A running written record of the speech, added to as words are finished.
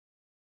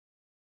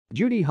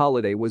Judy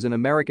Holliday was an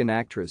American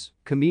actress,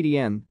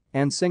 comedienne,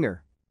 and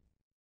singer.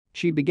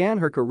 She began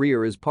her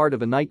career as part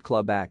of a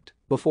nightclub act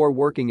before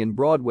working in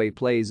Broadway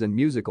plays and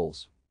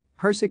musicals.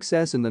 Her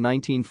success in the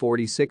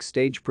 1946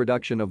 stage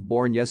production of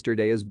Born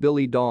Yesterday as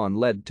Billy Dawn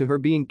led to her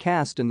being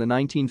cast in the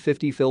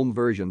 1950 film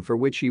version, for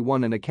which she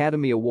won an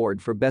Academy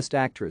Award for Best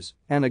Actress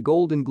and a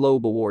Golden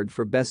Globe Award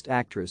for Best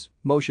Actress,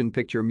 Motion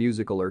Picture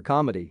Musical or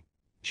Comedy.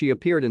 She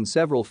appeared in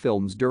several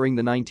films during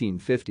the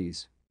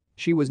 1950s.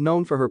 She was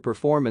known for her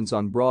performance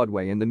on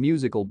Broadway in the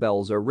musical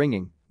Bells Are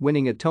Ringing,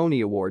 winning a Tony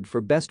Award for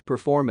Best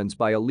Performance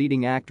by a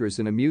Leading Actress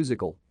in a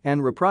Musical,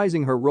 and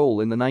reprising her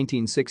role in the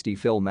 1960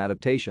 film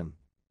adaptation.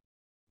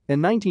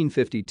 In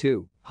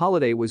 1952,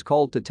 Holliday was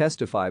called to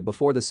testify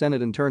before the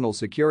Senate Internal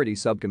Security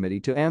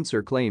Subcommittee to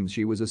answer claims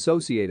she was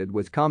associated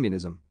with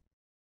communism.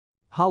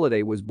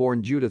 Holliday was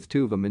born Judith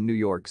Tuvum in New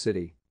York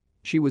City.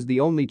 She was the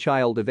only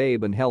child of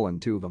Abe and Helen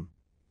Tuvum.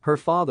 Her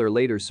father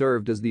later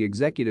served as the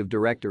executive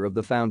director of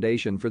the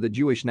Foundation for the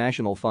Jewish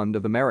National Fund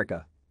of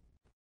America.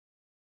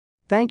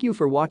 Thank you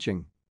for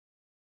watching.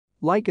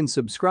 Like and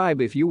subscribe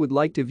if you would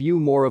like to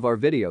view more of our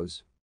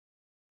videos.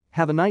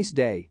 Have a nice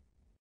day.